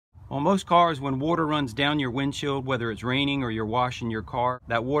On most cars, when water runs down your windshield, whether it's raining or you're washing your car,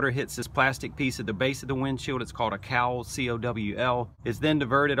 that water hits this plastic piece at the base of the windshield. It's called a cowl, C-O-W-L. It's then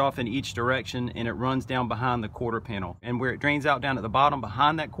diverted off in each direction and it runs down behind the quarter panel. And where it drains out down at the bottom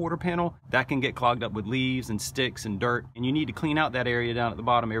behind that quarter panel, that can get clogged up with leaves and sticks and dirt. And you need to clean out that area down at the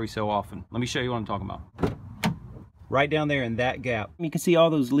bottom every so often. Let me show you what I'm talking about. Right down there in that gap. You can see all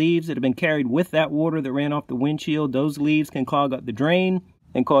those leaves that have been carried with that water that ran off the windshield. Those leaves can clog up the drain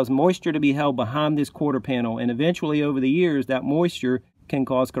and cause moisture to be held behind this quarter panel, and eventually over the years that moisture can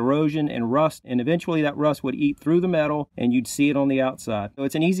cause corrosion and rust, and eventually that rust would eat through the metal and you'd see it on the outside. So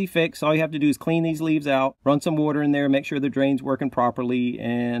it's an easy fix. All you have to do is clean these leaves out, run some water in there, make sure the drain's working properly,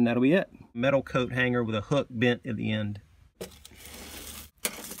 and that'll be it. Metal coat hanger with a hook bent at the end.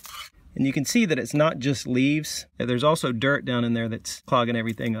 And you can see that it's not just leaves. There's also dirt down in there that's clogging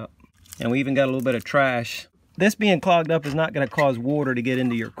everything up. And we even got a little bit of trash. This being clogged up is not going to cause water to get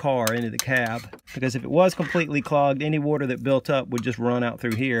into your car, into the cab, because if it was completely clogged, any water that built up would just run out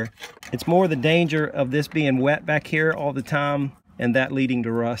through here. It's more the danger of this being wet back here all the time and that leading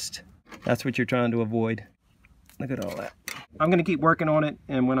to rust. That's what you're trying to avoid. Look at all that. I'm going to keep working on it,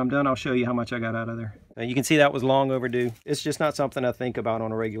 and when I'm done, I'll show you how much I got out of there. You can see that was long overdue. It's just not something I think about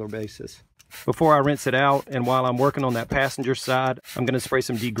on a regular basis. Before I rinse it out, and while I'm working on that passenger side, I'm going to spray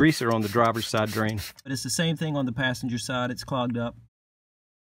some degreaser on the driver's side drain. But it's the same thing on the passenger side. It's clogged up.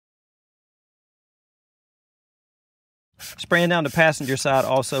 Spraying down the passenger side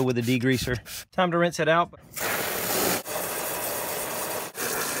also with a degreaser. Time to rinse it out.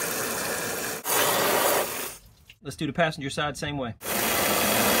 Let's do the passenger side same way.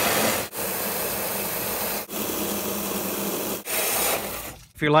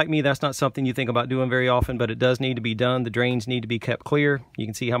 If you're like me, that's not something you think about doing very often, but it does need to be done. The drains need to be kept clear. You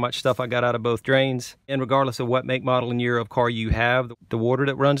can see how much stuff I got out of both drains. And regardless of what make, model, and year of car you have, the water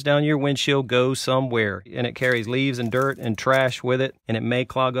that runs down your windshield goes somewhere. And it carries leaves and dirt and trash with it, and it may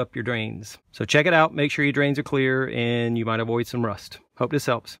clog up your drains. So check it out, make sure your drains are clear, and you might avoid some rust. Hope this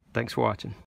helps. Thanks for watching.